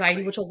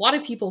anxiety, which a lot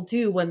of people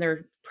do when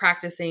they're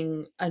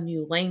practicing a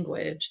new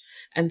language.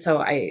 And so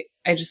I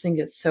just think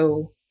it's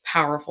so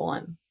powerful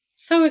and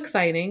so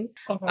exciting.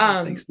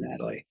 Thanks,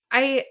 Natalie.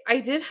 I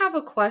did have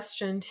a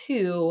question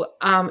too.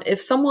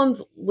 If someone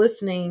that's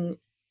listening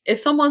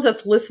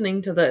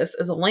to this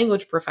is a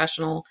language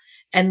professional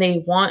and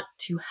they want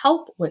to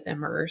help with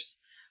Immerse,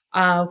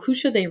 who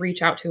should they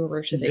reach out to, or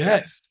where should they go?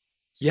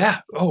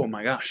 Yeah. Oh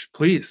my gosh,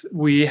 please.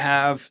 We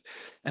have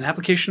an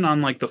application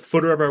on like the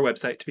footer of our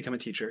website to become a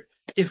teacher.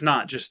 If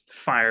not, just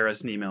fire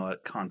us an email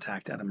at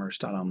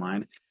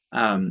contact@immerse.online,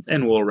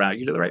 and we'll route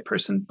you to the right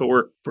person. But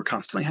we're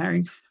constantly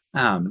hiring.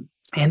 And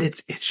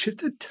it's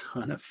just a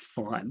ton of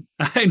fun.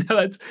 I know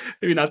that's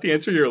maybe not the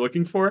answer you're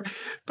looking for,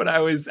 but I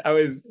was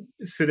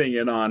sitting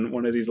in on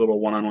one of these little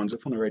one-on-ones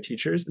with one of our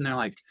teachers, and they're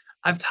like,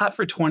 I've taught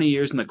for 20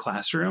 years in the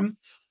classroom.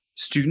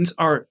 Students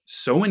are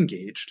so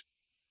engaged.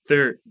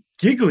 They're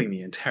giggling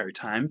the entire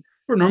time.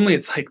 Where normally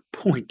it's like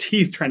pulling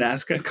teeth trying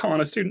to call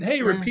on a student,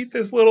 hey, repeat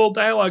this little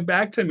dialogue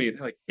back to me.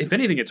 They're like, if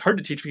anything, it's hard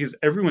to teach because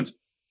everyone's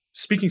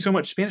speaking so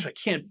much Spanish, I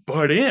can't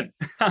butt in.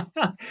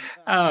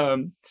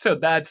 So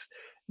that's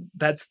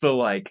the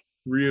like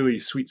really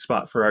sweet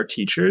spot for our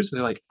teachers.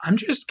 They're like, I'm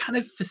just kind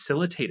of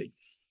facilitating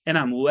and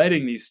I'm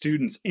letting these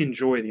students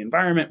enjoy the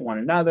environment, one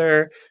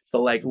another, the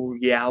like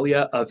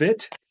realia of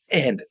it,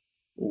 and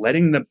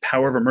letting the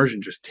power of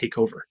immersion just take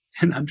over.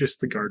 And I'm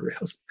just the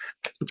guardrails.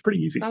 So it's pretty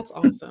easy. That's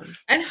awesome.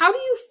 And how do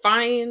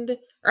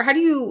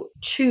you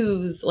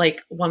choose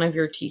like one of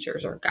your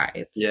teachers or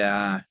guides?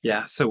 Yeah.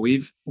 So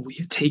we've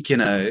taken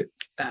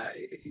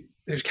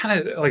there's kind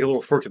of like a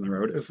little fork in the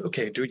road of,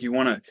 okay, dude, you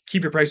want to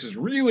keep your prices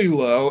really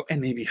low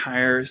and maybe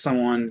hire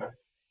someone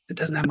that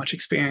doesn't have much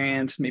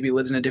experience, maybe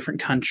lives in a different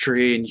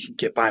country, and you can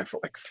get by for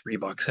like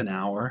 $3 an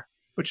hour,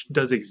 which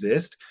does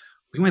exist.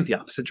 We went the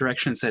opposite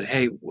direction and said,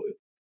 hey,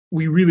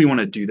 we really want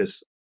to do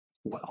this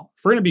well.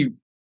 If we're going to be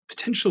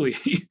potentially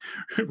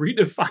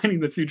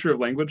redefining the future of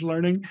language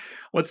learning,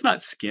 let's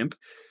not skimp.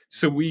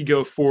 So we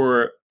go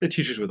for the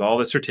teachers with all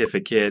the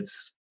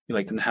certificates, We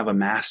like them to have a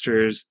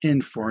master's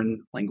in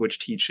foreign language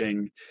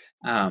teaching.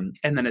 And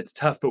then it's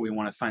tough, but we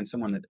want to find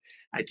someone that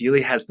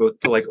ideally has both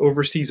the like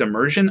overseas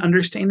immersion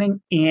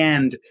understanding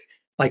and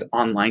like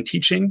online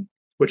teaching,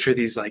 which are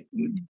these like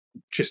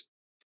just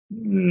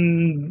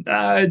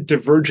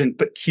divergent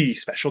but key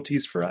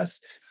specialties for us.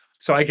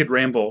 So I could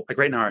ramble. Like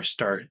right now, our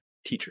star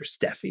teacher,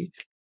 Steffi,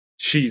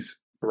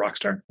 she's a rock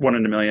star, 1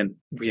 in a million.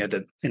 We had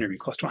to interview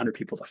close to 100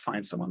 people to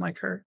find someone like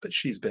her. But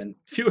she's been,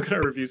 if you look at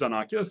our reviews on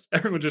Oculus,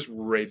 everyone just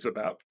raves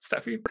about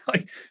Steffi.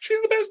 Like,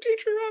 she's the best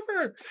teacher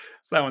ever.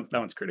 So that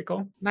one's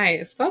critical.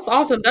 Nice. That's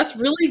awesome. That's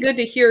really good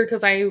to hear,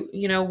 because I,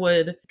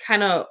 would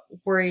kind of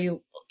worry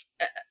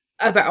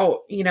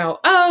about,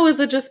 oh, is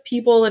it just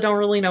people that don't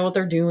really know what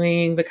they're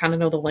doing but kind of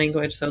know the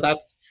language? So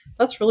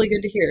that's really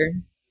good to hear.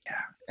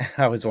 Yeah.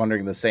 I was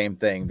wondering the same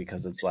thing,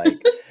 because it's like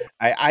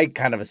I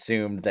kind of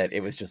assumed that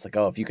it was just like,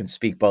 oh, if you can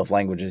speak both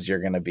languages,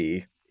 you're going to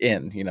be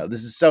in.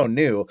 This is so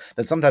new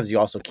that sometimes you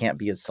also can't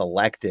be as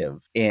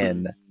selective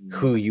in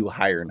who you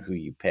hire and who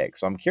you pick.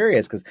 So I'm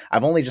curious, because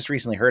I've only just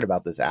recently heard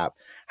about this app.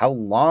 How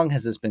long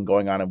has this been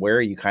going on, and where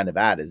are you kind of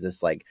at? Is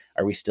this like,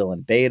 are we still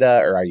in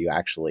beta, or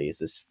is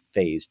this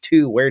phase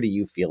 2? Where do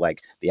you feel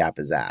like the app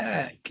is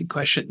at? Good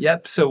question.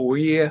 Yep. So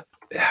we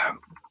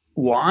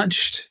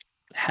launched,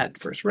 had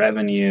first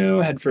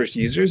revenue, had first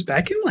users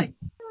back in like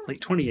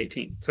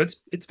 2018. So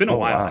it's been a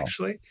while, wow.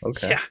 Actually.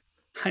 Okay. Yeah,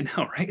 I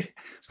know, right?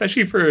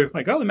 Especially for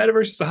like, oh, the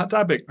metaverse is a hot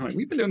topic. I'm like,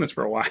 we've been doing this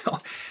for a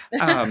while.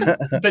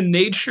 The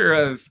nature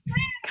of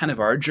kind of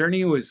our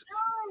journey was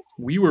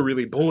we were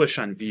really bullish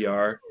on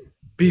VR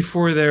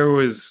before there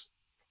was,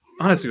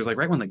 honestly, it was like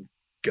right when the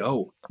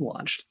Go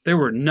launched. There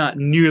were not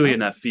nearly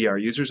enough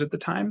VR users at the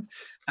time.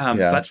 So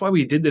that's why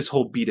we did this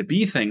whole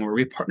B2B thing where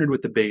we partnered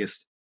with the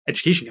biggest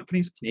education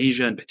companies in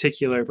Asia in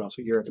particular, but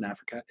also Europe and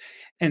Africa,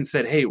 and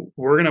said, hey,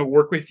 we're going to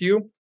work with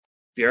you.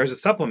 VR is a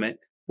supplement.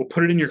 We'll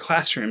put it in your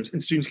classrooms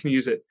and students can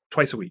use it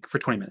twice a week for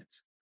 20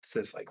 minutes. It's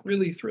this like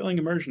really thrilling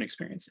immersion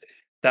experience.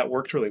 That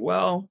worked really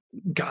well,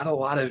 got a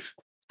lot of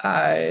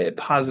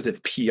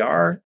positive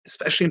PR,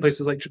 especially in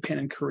places like Japan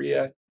and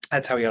Korea.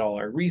 That's how we got all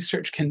our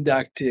research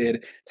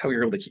conducted. That's how we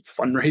were able to keep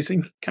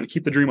fundraising, kind of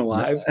keep the dream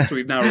alive. So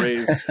we've now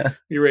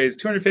raised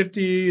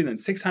 250, and then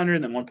 600,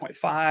 and then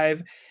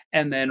 1.5.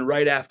 And then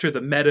right after the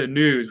Meta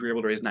news, we were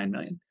able to raise 9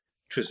 million,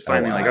 which was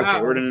finally like,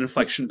 okay, we're at an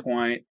inflection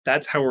point.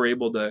 That's how we're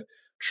able to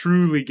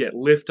truly get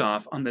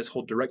liftoff on this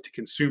whole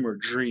direct-to-consumer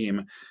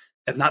dream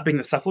of not being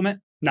the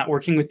supplement, not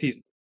working with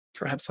these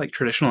perhaps like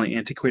traditionally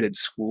antiquated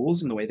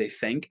schools in the way they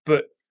think,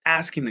 but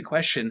asking the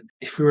question,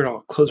 if we were to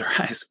all close our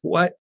eyes,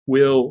 what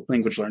will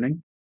language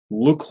learning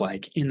look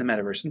like in the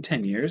metaverse in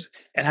 10 years?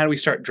 And how do we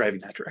start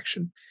driving that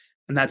direction?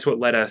 And that's what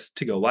led us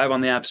to go live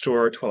on the App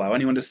Store, to allow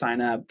anyone to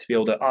sign up, to be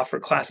able to offer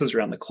classes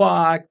around the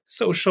clock,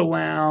 social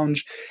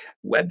lounge,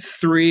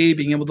 Web3,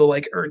 being able to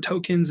like earn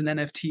tokens and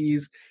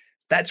NFTs.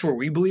 That's where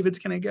we believe it's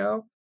going to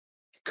go.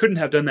 Couldn't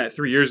have done that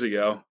 3 years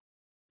ago,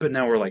 but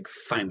now we're like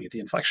finally at the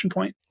inflection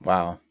point.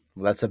 Wow.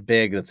 Well, that's a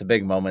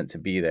big moment to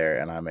be there,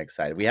 and I'm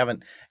excited. We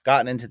haven't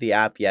gotten into the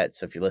app yet,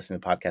 so if you're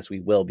listening to the podcast, we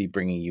will be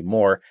bringing you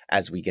more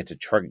as we get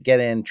to get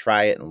in,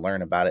 try it, and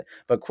learn about it.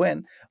 But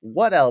Quinn,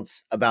 what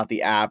else about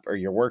the app or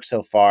your work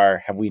so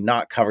far have we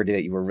not covered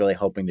that you were really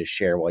hoping to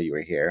share while you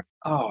were here?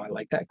 Oh, I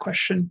like that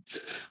question.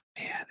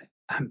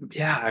 Man,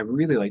 I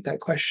really like that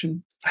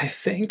question. I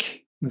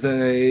think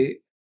the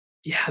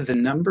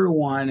number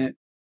one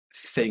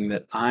thing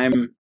that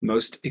I'm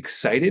most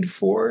excited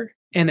for,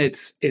 and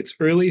it's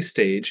early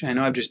stage, I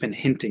know I've just been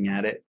hinting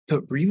at it,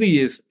 but really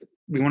is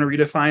we want to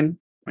redefine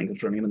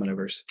language learning in the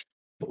metaverse.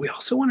 But we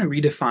also want to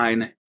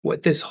redefine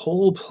what this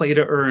whole play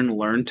to earn,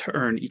 learn to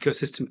earn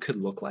ecosystem could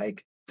look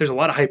like. There's a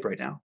lot of hype right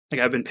now.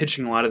 Like I've been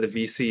pitching a lot of the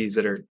VCs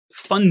that are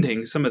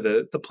funding some of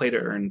the play to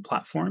earn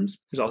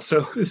platforms. There's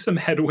also some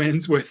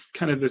headwinds with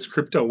kind of this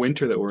crypto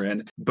winter that we're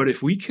in. But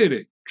if we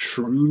could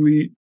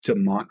truly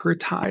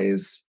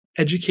democratize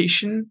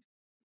education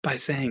by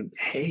saying,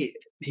 hey,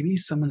 maybe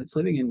someone that's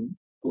living in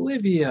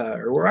Bolivia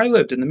or where I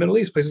lived in the Middle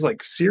East, places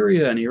like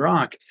Syria and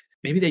Iraq,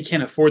 maybe they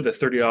can't afford the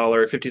 $30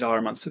 or $50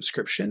 a month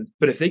subscription.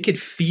 But if they could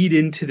feed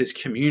into this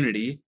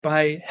community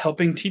by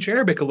helping teach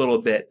Arabic a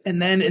little bit,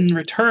 and then in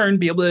return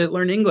be able to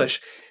learn English,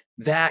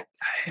 that,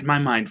 in my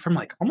mind, from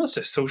like almost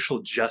a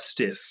social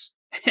justice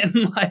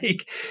and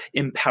like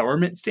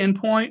empowerment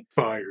standpoint,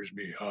 fires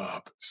me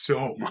up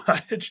so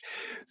much.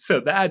 So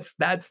that's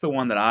the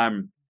one that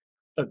I'm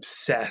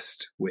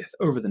obsessed with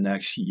over the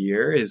next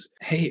year is,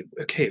 hey,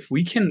 okay, if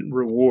we can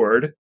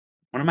reward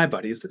one of my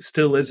buddies that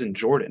still lives in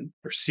Jordan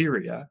or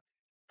Syria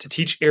to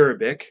teach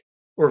Arabic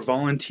or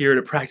volunteer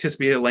to practice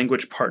be a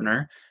language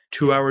partner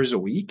 2 hours a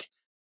week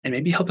and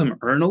maybe help him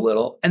earn a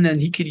little, and then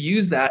he could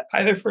use that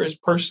either for his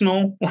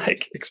personal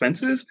like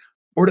expenses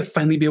or to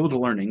finally be able to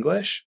learn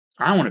English.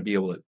 I want to be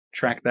able to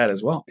track that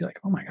as well. Be like,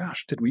 oh my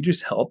gosh, did we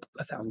just help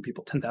 1,000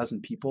 people,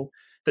 10,000 people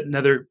that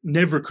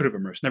never could have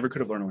immersed, never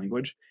could have learned a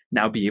language,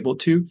 now be able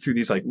to through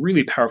these like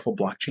really powerful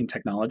blockchain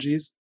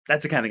technologies?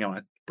 That's the kind of thing I want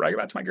to brag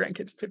about to my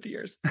grandkids in 50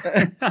 years.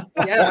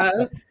 Yeah.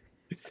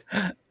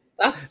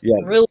 That's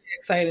Yeah. really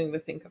exciting to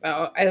think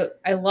about.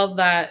 I love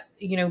that,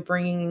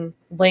 bringing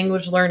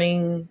language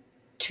learning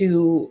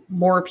to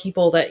more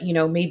people that,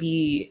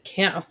 maybe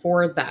can't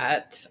afford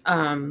that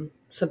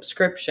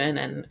subscription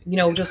and,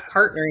 just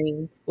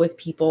partnering with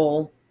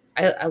people.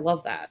 I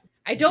love that.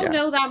 I don't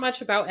know that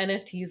much about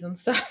NFTs and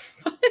stuff,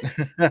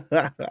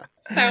 but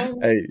sounds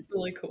Hey,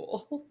 really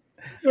cool.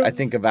 I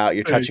think about,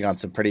 you're touching on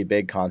Nice. some pretty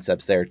big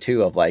concepts there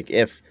too, of like,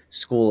 if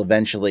school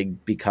eventually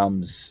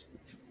becomes,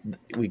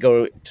 we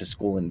go to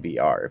school in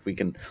VR, if we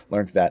can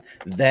learn through that,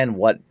 then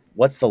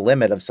what's the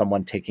limit of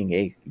someone taking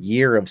a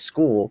year of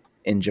school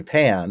in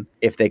Japan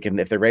if they're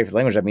ready for the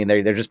language? I mean,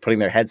 they're just putting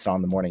their heads on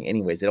in the morning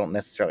anyways. They don't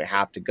necessarily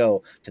have to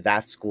go to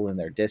that school in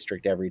their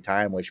district every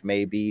time, which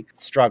may be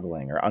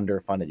struggling or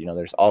underfunded.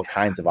 There's all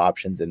kinds of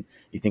options, and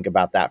you think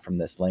about that from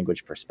this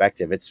language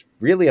perspective. It's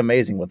really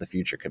amazing what the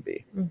future could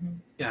be. Mm-hmm.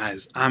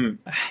 Guys,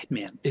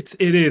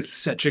 it is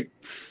such a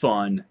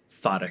fun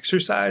thought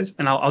exercise,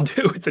 and I'll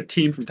do it with the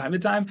team from time to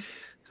time.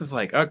 Of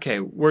like, okay,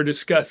 we're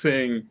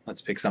discussing,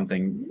 let's pick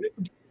something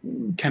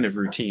kind of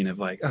routine of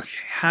like, okay,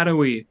 how do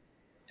we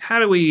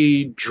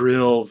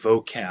drill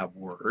vocab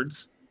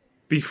words?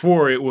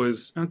 Before it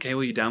was, okay,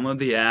 well, you download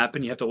the app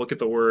and you have to look at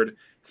the word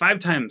 5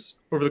 times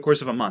over the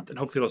course of a month, and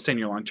hopefully it'll stay in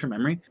your long-term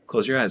memory.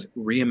 Close your eyes,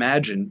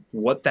 reimagine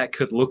what that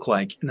could look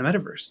like in the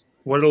metaverse.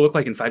 What it'll look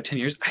like in 5-10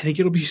 years. I think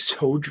it'll be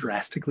so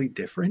drastically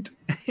different.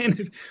 And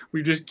if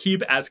we just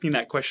keep asking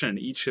that question in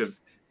each of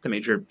the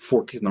major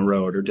forks in the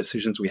road or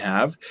decisions we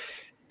have,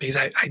 because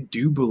I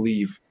do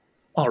believe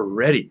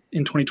already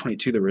in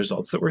 2022, the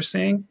results that we're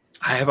seeing,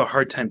 I have a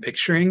hard time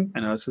picturing, I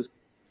know this is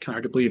kind of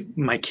hard to believe,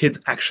 my kids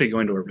actually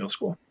going to a real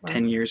school. Wow.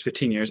 10 years,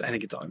 15 years, I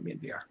think it's all going to be in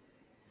VR.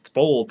 It's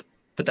bold,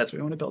 but that's what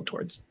we want to build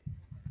towards.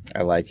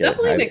 I like It's it.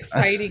 definitely an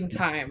exciting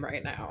time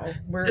right now.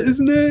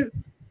 Isn't it?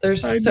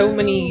 There's I so know.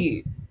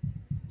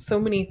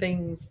 many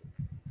things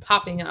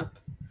popping up.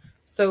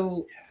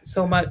 So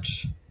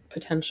much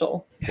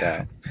potential.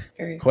 Yeah.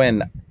 Very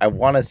Quinn, I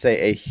want to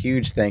say a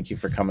huge thank you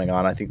for coming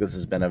on. I think this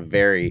has been a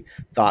very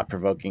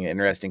thought-provoking,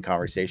 interesting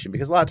conversation,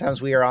 because a lot of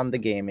times we are on the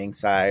gaming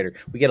side, or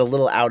we get a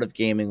little out of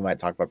gaming. We might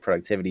talk about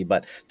productivity,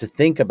 but to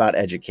think about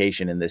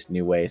education in this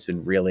new way, it's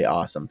been really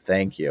awesome.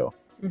 Thank you.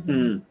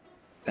 Mhm.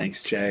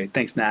 Thanks, Jay.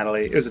 Thanks,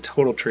 Natalie. It was a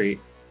total treat.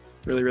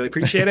 Really, really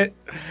appreciate it.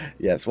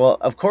 Yes. Well,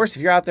 of course,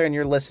 if you're out there and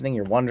you're listening,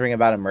 you're wondering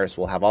about Immerse,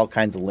 we'll have all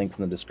kinds of links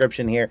in the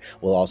description here.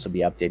 We'll also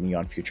be updating you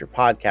on future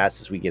podcasts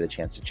as we get a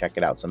chance to check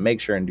it out. So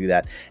make sure and do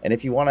that. And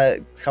if you want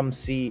to come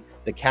see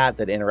the cat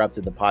that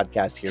interrupted the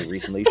podcast here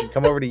recently, you should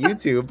come over to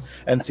YouTube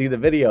and see the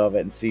video of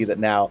it and see that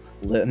now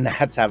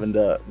Nat's having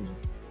to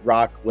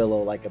rock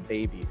Willow like a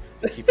baby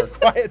to keep her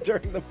quiet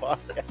during the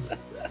podcast.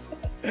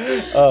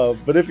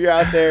 But if you're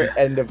out there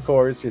and of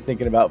course you're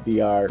thinking about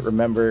VR,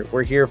 remember,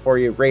 we're here for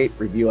you. Rate,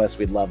 review us,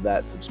 we'd love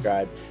that.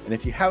 Subscribe, and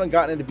if you haven't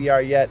gotten into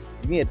VR yet,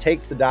 you need to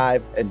take the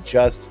dive and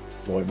just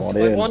join one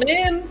in. One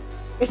in.